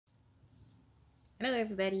Hello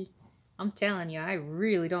everybody. I'm telling you, I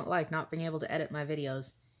really don't like not being able to edit my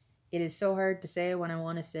videos. It is so hard to say what I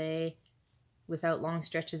want to say without long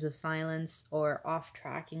stretches of silence or off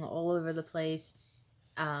tracking all over the place,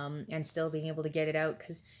 and still being able to get it out,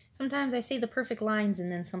 because sometimes I say the perfect lines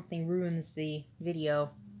and then something ruins the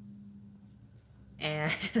video.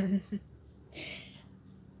 And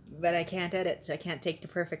but I can't edit, so I can't take the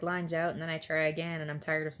perfect lines out, and then I try again and I'm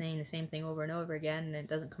tired of saying the same thing over and over again and it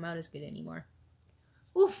doesn't come out as good anymore.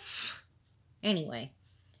 Oof. Anyway,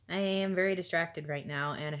 I am very distracted right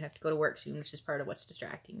now and I have to go to work soon, which is part of what's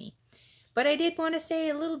distracting me. But I did want to say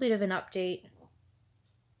a little bit of an update,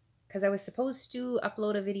 because I was supposed to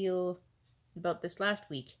upload a video about this last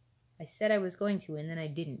week. I said I was going to, and then I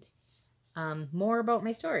didn't. More about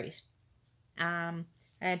my stories. I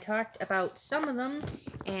had talked about some of them,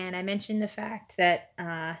 and I mentioned the fact that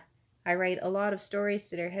I write a lot of stories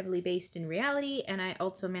that are heavily based in reality, and I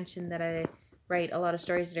also mentioned that I write a lot of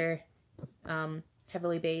stories that are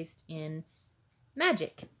heavily based in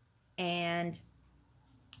magic. And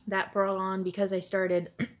that brought on, because I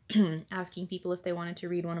started asking people if they wanted to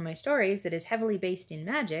read one of my stories that is heavily based in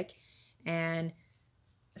magic, and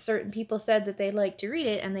certain people said that they'd like to read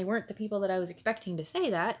it, and they weren't the people that I was expecting to say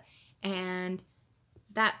that, and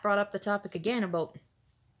that brought up the topic again about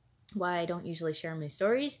why I don't usually share my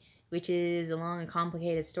stories, which is a long and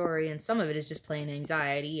complicated story, and some of it is just plain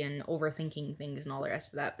anxiety and overthinking things and all the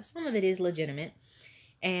rest of that, but some of it is legitimate.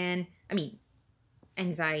 And, I mean,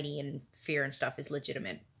 anxiety and fear and stuff is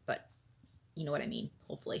legitimate, but you know what I mean,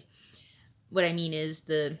 hopefully. What I mean is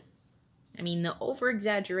the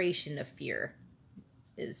over-exaggeration of fear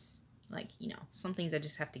is, like, some things I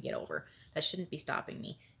just have to get over. That shouldn't be stopping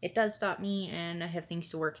me. It does stop me, and I have things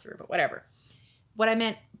to work through, but whatever. What I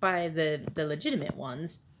meant by the legitimate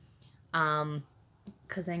ones,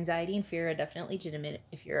 because anxiety and fear are definitely legitimate.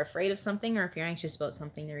 If you're afraid of something or if you're anxious about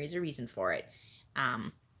something, there is a reason for it.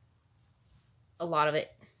 A lot of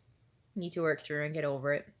it you need to work through and get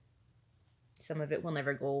over it. Some of it will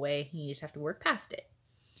never go away. You just have to work past it.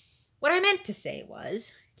 What I meant to say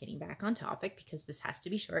was, getting back on topic, because this has to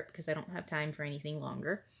be short because I don't have time for anything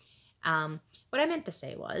longer. What I meant to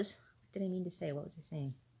say was, what did I mean to say? What was I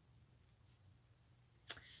saying?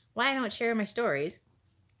 Why I don't share my stories.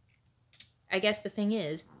 I guess the thing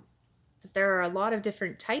is that there are a lot of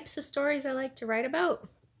different types of stories I like to write about.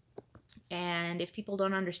 And if people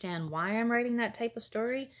don't understand why I'm writing that type of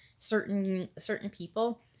story, certain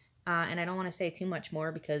people, and I don't want to say too much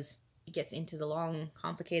more because it gets into the long,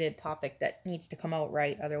 complicated topic that needs to come out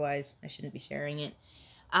right, otherwise I shouldn't be sharing it.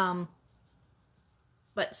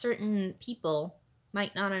 But certain people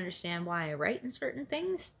might not understand why I write in certain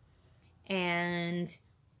things, and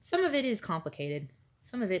some of it is complicated.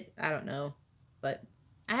 Some of it, I don't know, but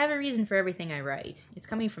I have a reason for everything I write. It's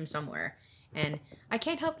coming from somewhere. And I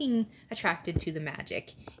can't help being attracted to the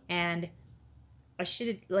magic. And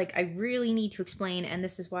I really need to explain, and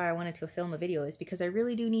this is why I wanted to film a video, is because I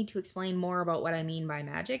really do need to explain more about what I mean by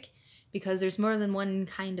magic. Because there's more than one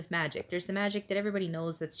kind of magic. There's the magic that everybody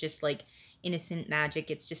knows that's just like innocent magic.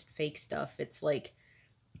 It's just fake stuff. It's like,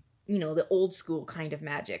 the old school kind of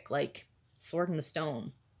magic, like Sword in the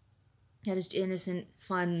Stone. That is innocent,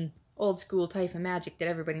 fun, old school type of magic that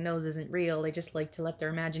everybody knows isn't real. They just like to let their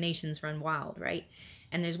imaginations run wild, right?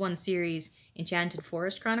 And there's one series, Enchanted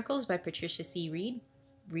Forest Chronicles by Patricia C. Reed.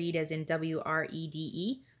 Reed as in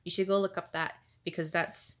W-R-E-D-E. You should go look up that, because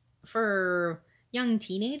that's for young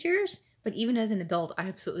teenagers, but even as an adult, I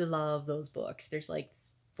absolutely love those books. There's like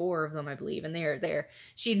 4 of them, I believe, and they're there.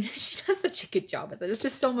 She does such a good job with it. It's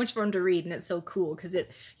just so much fun to read, and it's so cool because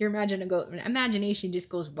your imagination just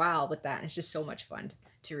goes wild with that, and it's just so much fun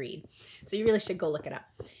to read. So you really should go look it up.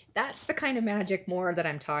 That's the kind of magic more that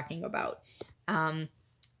I'm talking about.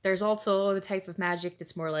 There's also the type of magic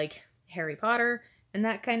that's more like Harry Potter and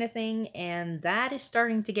that kind of thing, and that is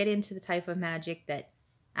starting to get into the type of magic that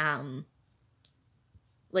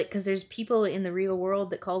because there's people in the real world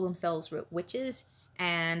that call themselves witches.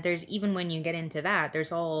 And there's, even when you get into that,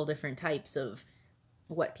 there's all different types of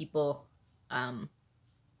what people, that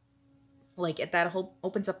whole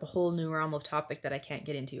opens up a whole new realm of topic that I can't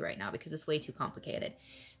get into right now because it's way too complicated.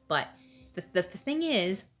 But the thing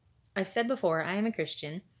is, I've said before, I am a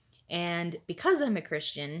Christian, and because I'm a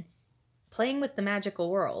Christian, playing with the magical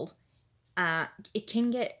world, it can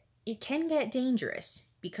get dangerous,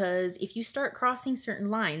 because if you start crossing certain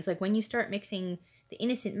lines, like when you start mixing the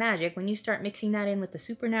innocent magic, when you start mixing that in with the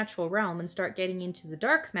supernatural realm and start getting into the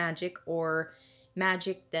dark magic, or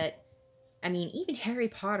magic that, even Harry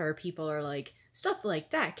Potter, people are like, stuff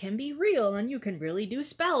like that can be real and you can really do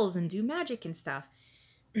spells and do magic and stuff.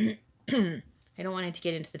 I don't want to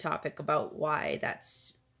get into the topic about why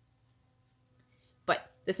that's... But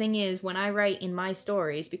the thing is, when I write in my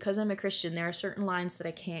stories, because I'm a Christian, there are certain lines that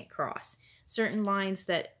I can't cross. Certain lines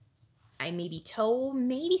that I maybe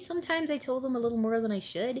sometimes I toe them a little more than I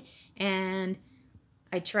should, and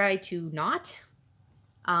I try to not.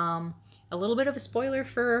 A little bit of a spoiler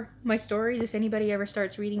for my stories. If anybody ever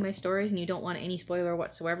starts reading my stories and you don't want any spoiler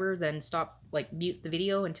whatsoever, then stop, like, mute the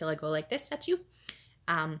video until I go like this at you.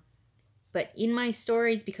 But in my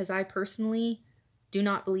stories, because I personally do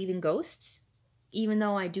not believe in ghosts, even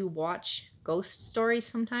though I do watch ghost stories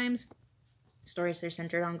sometimes, stories that are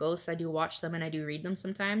centered on ghosts, I do watch them and I do read them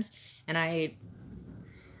sometimes, and I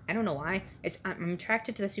don't know why. I'm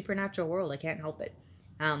attracted to the supernatural world. I can't help it.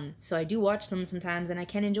 So I do watch them sometimes, and I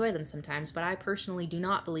can enjoy them sometimes, but I personally do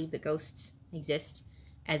not believe that ghosts exist,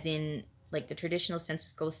 as in, like, the traditional sense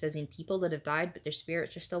of ghosts as in people that have died, but their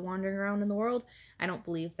spirits are still wandering around in the world. I don't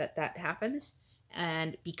believe that that happens,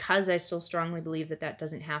 and because I still strongly believe that that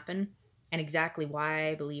doesn't happen, and exactly why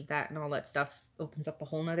I believe that and all that stuff opens up a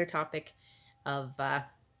whole nother topic of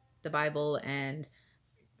the Bible and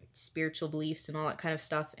spiritual beliefs and all that kind of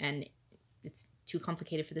stuff, and it's too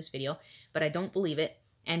complicated for this video, but I don't believe it.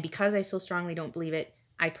 And because I so strongly don't believe it,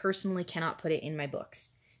 I personally cannot put it in my books.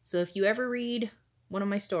 So if you ever read one of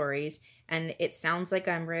my stories and it sounds like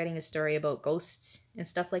I'm writing a story about ghosts and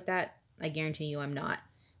stuff like that, I guarantee you I'm not,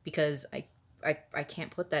 because I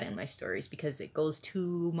can't put that in my stories because it goes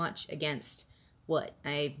too much against what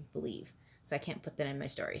I believe. So I can't put that in my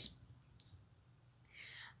stories.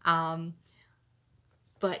 But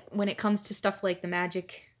when it comes to stuff like the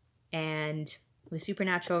magic and the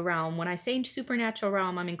supernatural realm, when I say supernatural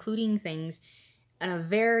realm, I'm including things on a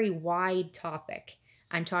very wide topic.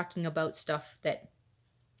 I'm talking about stuff that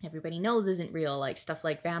everybody knows isn't real, like stuff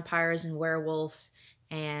like vampires and werewolves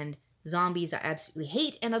and zombies. I absolutely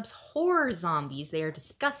hate and abhor zombies. They are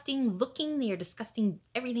disgusting looking. They are disgusting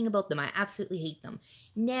everything about them. I absolutely hate them.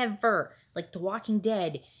 Never. Like The Walking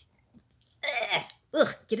Dead.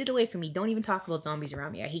 Ugh, get it away from me. Don't even talk about zombies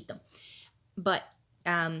around me. I hate them. But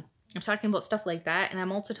I'm talking about stuff like that, and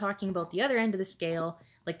I'm also talking about the other end of the scale,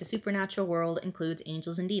 like the supernatural world includes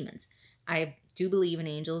angels and demons. I do believe in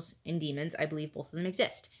angels and demons. I believe both of them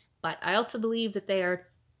exist. But I also believe that they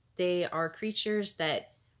are creatures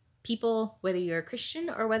that people, whether you're a Christian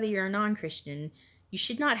or whether you're a non-Christian, you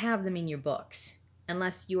should not have them in your books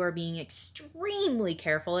unless you are being extremely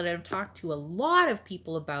careful. And I've talked to a lot of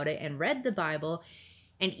people about it and read the Bible,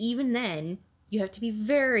 and even then, you have to be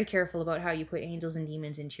very careful about how you put angels and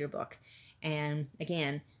demons into your book. And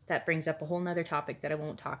again, that brings up a whole nother topic that I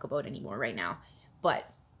won't talk about anymore right now. But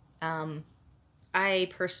I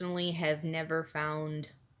personally have never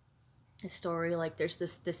found a story like there's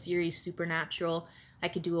this series Supernatural. I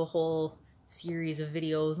could do a whole series of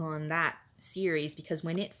videos on that series because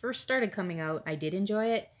when it first started coming out, I did enjoy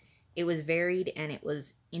it. It was varied and it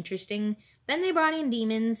was interesting. Then they brought in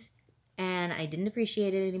demons and I didn't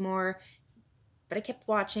appreciate it anymore. But I kept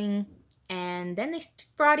watching, and then they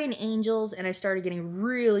brought in angels, and I started getting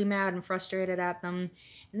really mad and frustrated at them.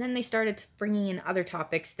 And then they started bringing in other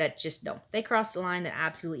topics that just, no, they crossed a line that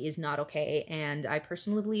absolutely is not okay. And I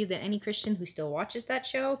personally believe that any Christian who still watches that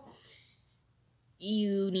show,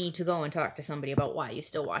 you need to go and talk to somebody about why you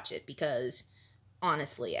still watch it, because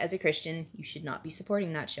honestly, as a Christian, you should not be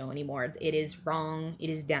supporting that show anymore. It is wrong, it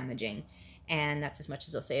is damaging, and that's as much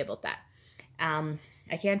as I'll say about that.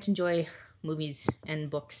 I can't enjoy movies and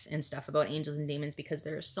books and stuff about angels and demons because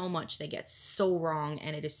there is so much they get so wrong,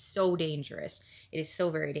 and it is so dangerous. It is so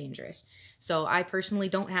very dangerous. So I personally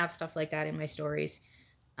don't have stuff like that in my stories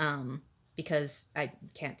because I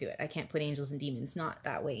can't do it. I can't put angels and demons not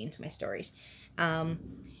that way into my stories.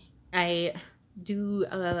 I do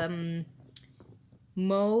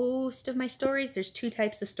most of my stories, there's two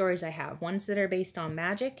types of stories I have. Ones that are based on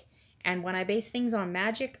magic, and when I base things on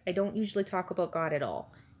magic, I don't usually talk about God at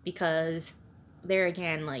all. Because there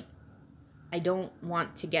again, like, I don't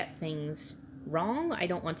want to get things wrong. I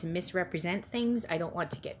don't want to misrepresent things. I don't want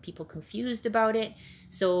to get people confused about it.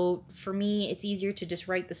 So for me, it's easier to just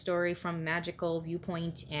write the story from a magical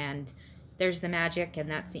viewpoint, and there's the magic, and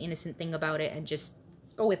that's the innocent thing about it, and just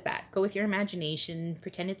go with that. Go with your imagination,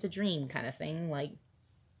 pretend it's a dream kind of thing, like,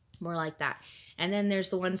 more like that. And then there's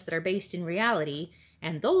the ones that are based in reality,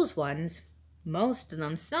 and those ones, most of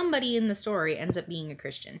them, somebody in the story ends up being a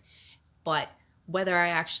Christian. But whether I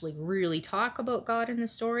actually really talk about God in the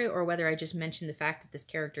story or whether I just mention the fact that this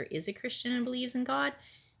character is a Christian and believes in God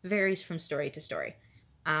varies from story to story.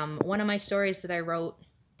 One of my stories that I wrote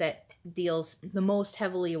that deals the most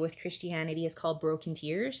heavily with Christianity is called Broken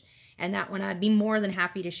Tears, and that one I'd be more than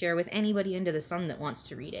happy to share with anybody under the sun that wants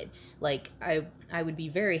to read it. Like, I would be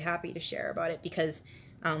very happy to share about it, because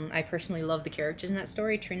I personally love the characters in that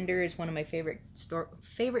story. Trinder is one of my favorite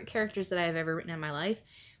characters that I've ever written in my life.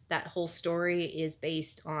 That whole story is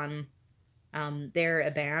based on they're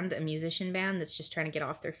a band, a musician band that's just trying to get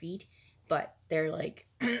off their feet, but they're like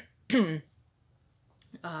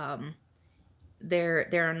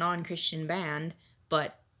they're a non-Christian band,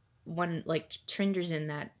 but one, like, Trinder's in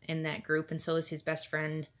that group, and so is his best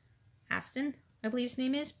friend Aston, I believe his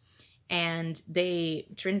name is. And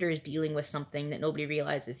Trinder is dealing with something that nobody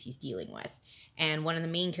realizes he's dealing with. And one of the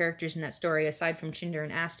main characters in that story, aside from Trinder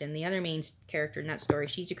and Aston, the other main character in that story,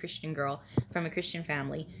 she's a Christian girl from a Christian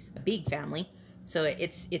family, a big family. So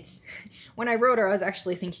it's when I wrote her, I was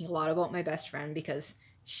actually thinking a lot about my best friend, because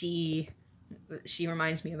she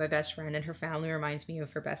reminds me of my best friend, and her family reminds me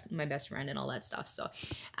of my best friend, and all that stuff. So,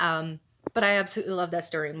 but I absolutely love that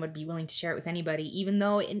story and would be willing to share it with anybody, even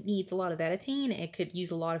though it needs a lot of editing. It could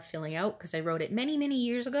use a lot of filling out, because I wrote it many, many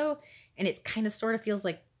years ago, and it kind of sort of feels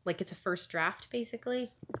like it's a first draft,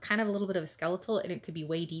 basically. It's kind of a little bit of a skeletal, and it could be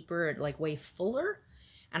way deeper, like way fuller,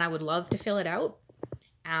 and I would love to fill it out.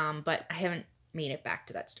 But I haven't made it back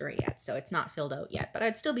to that story yet, so it's not filled out yet, but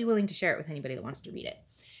I'd still be willing to share it with anybody that wants to read it.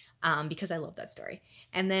 Because I love that story.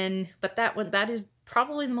 And then, but that is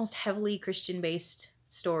probably the most heavily Christian-based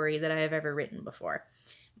story that I have ever written before.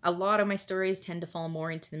 A lot of my stories tend to fall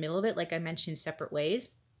more into the middle of it, like I mentioned, Separate Ways.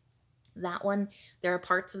 That one, there are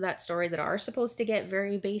parts of that story that are supposed to get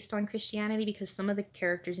very based on Christianity, because some of the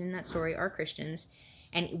characters in that story are Christians.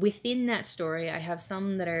 And within that story, I have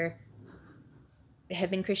some that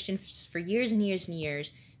have been Christians for years and years and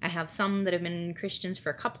years. I have some that have been Christians for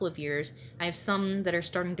a couple of years. I have some that are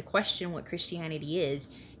starting to question what Christianity is.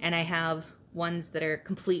 And I have ones that are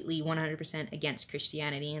completely 100% against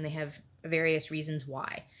Christianity, and they have various reasons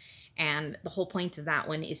why. And the whole point of that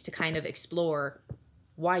one is to kind of explore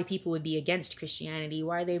why people would be against Christianity,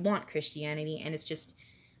 why they want Christianity. And it's just,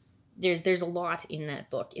 there's a lot in that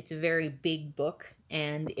book. It's a very big book,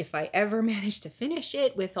 and if I ever manage to finish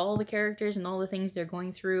it with all the characters and all the things they're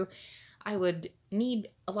going through, I would need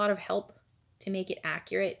a lot of help to make it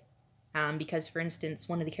accurate, because, for instance,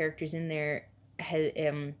 one of the characters in there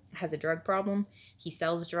has a drug problem. He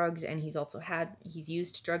sells drugs, and he's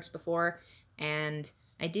used drugs before, and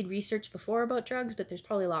I did research before about drugs, but there's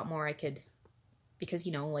probably a lot more I could, because,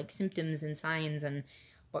 you know, like symptoms and signs and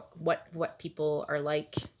what people are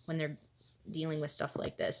like when they're dealing with stuff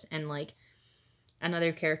like this. And like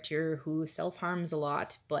another character who self-harms a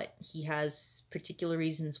lot, but he has particular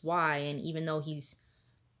reasons why, and even though he's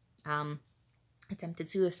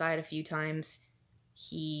attempted suicide a few times,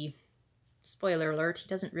 spoiler alert, he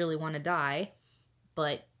doesn't really want to die.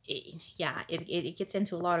 But it gets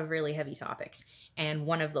into a lot of really heavy topics, and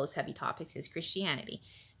one of those heavy topics is Christianity.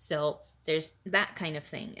 So there's that kind of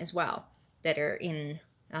thing as well that are in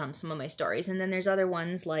some of my stories. And then there's other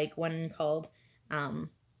ones, like one called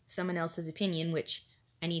Someone Else's Opinion, which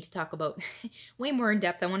I need to talk about way more in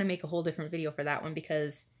depth. I want to make a whole different video for that one,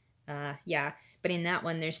 because but in that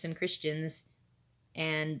one there's some Christians,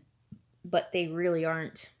 but they really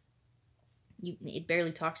aren't, it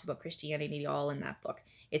barely talks about Christianity at all in that book.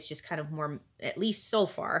 It's just kind of more, at least so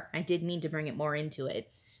far, I did mean to bring it more into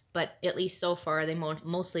it, but at least so far they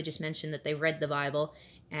mostly just mention that they've read the Bible,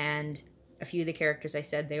 and a few of the characters I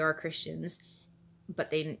said they are Christians, but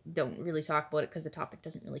they don't really talk about it because the topic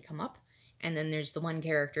doesn't really come up. And then there's the one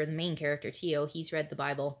character, the main character, Tio. He's read the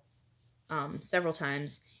Bible several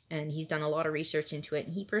times, and he's done a lot of research into it,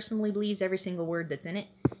 and he personally believes every single word that's in it,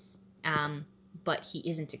 but he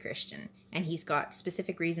isn't a Christian, and he's got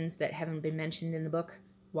specific reasons that haven't been mentioned in the book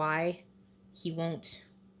why he won't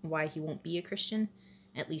be a Christian,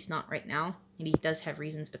 at least not right now. And he does have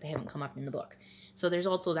reasons, but they haven't come up in the book. So there's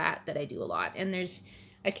also that I do a lot. And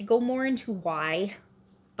I could go more into why,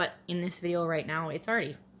 but in this video right now, I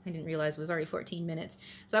didn't realize it was already 14 minutes.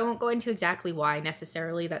 So I won't go into exactly why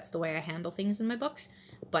necessarily. That's the way I handle things in my books,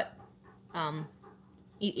 but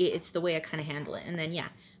it's the way I kind of handle it. And then, yeah,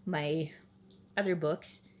 my other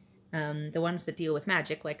books, the ones that deal with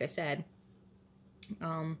magic, like I said,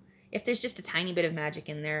 if there's just a tiny bit of magic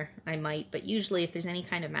in there, I might, but usually if there's any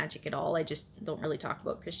kind of magic at all, I just don't really talk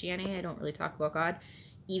about Christianity. I don't really talk about God.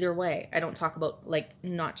 Either way, I don't talk about, like,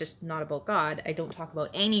 not about God, I don't talk about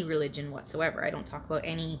any religion whatsoever. I don't talk about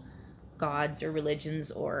any gods or religions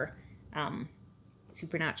or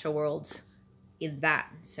supernatural worlds in that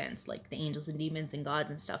sense, like the angels and demons and gods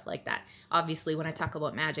and stuff like that. Obviously, when I talk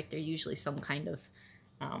about magic, they're usually some kind of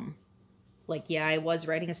like, yeah, I was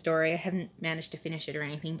writing a story. I haven't managed to finish it or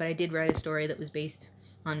anything, but I did write a story that was based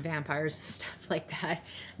on vampires and stuff like that.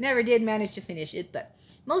 Never did manage to finish it, but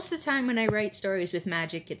most of the time when I write stories with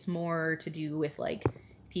magic, it's more to do with, like,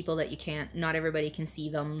 people that you can't, not everybody can see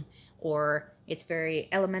them, or it's very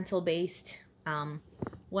elemental based.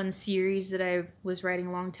 One series that I was writing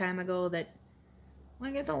a long time ago that,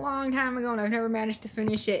 like, it's a long time ago and I've never managed to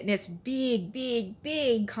finish it, and it's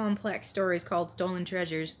big complex stories called Stolen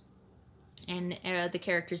Treasures. And the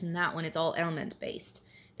characters in that one, it's all element based.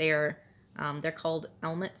 They're called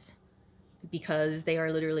elements because they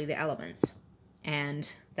are literally the elements,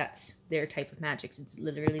 and that's their type of magic. It's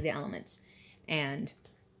literally the elements. And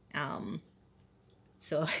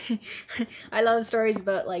so I love stories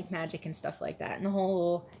about, like, magic and stuff like that. And the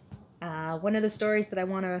whole one of the stories that I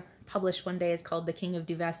want to publish one day is called The King of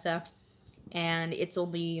Duvessa, and it's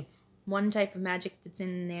only one type of magic that's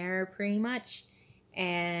in there pretty much,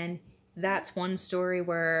 and that's one story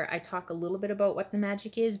where I talk a little bit about what the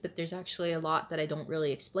magic is, but there's actually a lot that I don't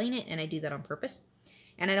really explain it, and I do that on purpose.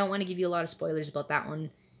 And I don't want to give you a lot of spoilers about that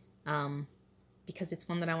one, because it's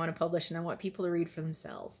one that I want to publish and I want people to read for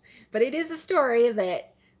themselves. But it is a story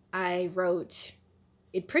that I wrote.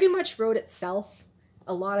 It pretty much wrote itself.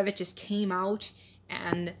 A lot of it just came out,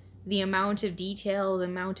 and the amount of detail, the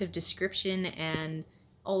amount of description, and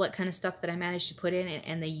all that kind of stuff that I managed to put in,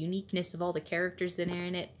 and the uniqueness of all the characters that are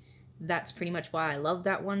in it, that's pretty much why I love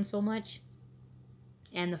that one so much.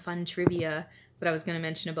 And the fun trivia that I was going to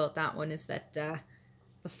mention about that one is that the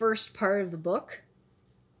first part of the book,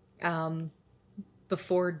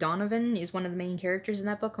 before Donovan is one of the main characters in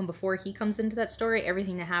that book, and before he comes into that story,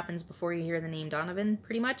 everything that happens before you hear the name Donovan,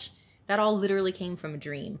 pretty much, that all literally came from a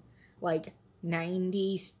dream. Like,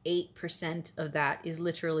 98% of that is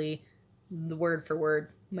literally the word for word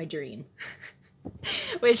my dream.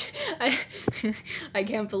 Which I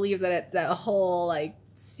can't believe that that whole, like,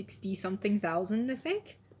 60-something thousand, I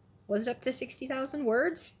think, was it up to 60,000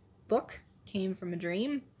 words book came from a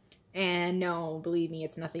dream. And no, believe me,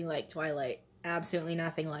 it's nothing like Twilight. Absolutely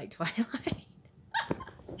nothing like Twilight.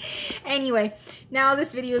 Anyway, now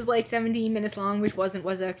this video is like 17 minutes long, which wasn't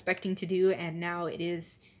what I was expecting to do, and now it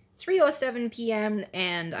is 3:07 p.m.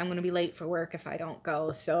 and I'm going to be late for work if I don't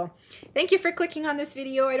go. So thank you for clicking on this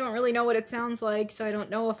video. I don't really know what it sounds like, so I don't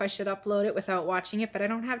know if I should upload it without watching it, but I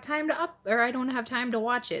don't have time to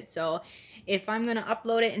watch it. So if I'm going to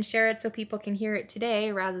upload it and share it so people can hear it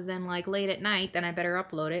today rather than, like, late at night, then I better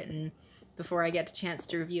upload it and before I get a chance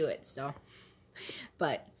to review it. So,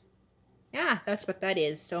 but yeah, that's what that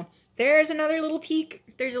is. So there's another little peek.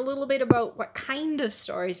 There's a little bit about what kind of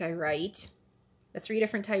stories I write. The 3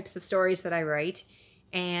 different types of stories that I write,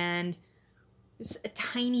 and it's a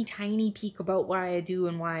tiny peek about why I do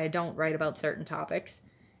and why I don't write about certain topics.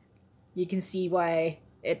 You can see why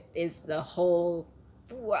it is the whole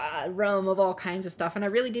realm of all kinds of stuff, and I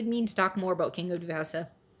really did mean to talk more about King of Duvessa.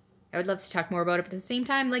 I would love to talk more about it, but at the same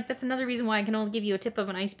time, like, that's another reason why I can only give you a tip of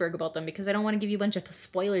an iceberg about them, because I don't want to give you a bunch of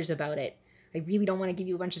spoilers about it. I really don't want to give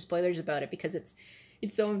you a bunch of spoilers about it, because it's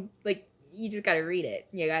so, like, you just gotta read it.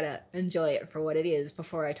 You gotta enjoy it for what it is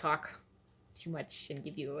before I talk too much and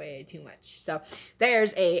give you away too much. So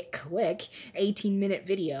there's a quick 18-minute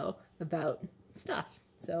video about stuff.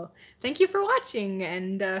 So thank you for watching,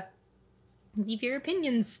 and leave your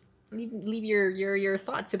opinions, leave your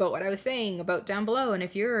thoughts about what I was saying about down below. And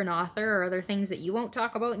if you're an author, or other things that you won't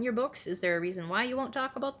talk about in your books, is there a reason why you won't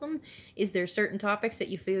talk about them? Is there certain topics that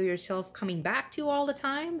you feel yourself coming back to all the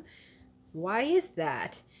time? Why is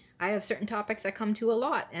that? I have certain topics I come to a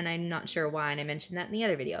lot, and I'm not sure why, and I mentioned that in the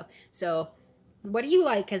other video. So, what do you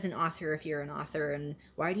like as an author if you're an author, and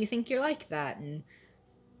why do you think you're like that? And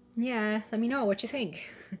yeah, let me know what you think.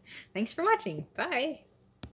 Thanks for watching. Bye!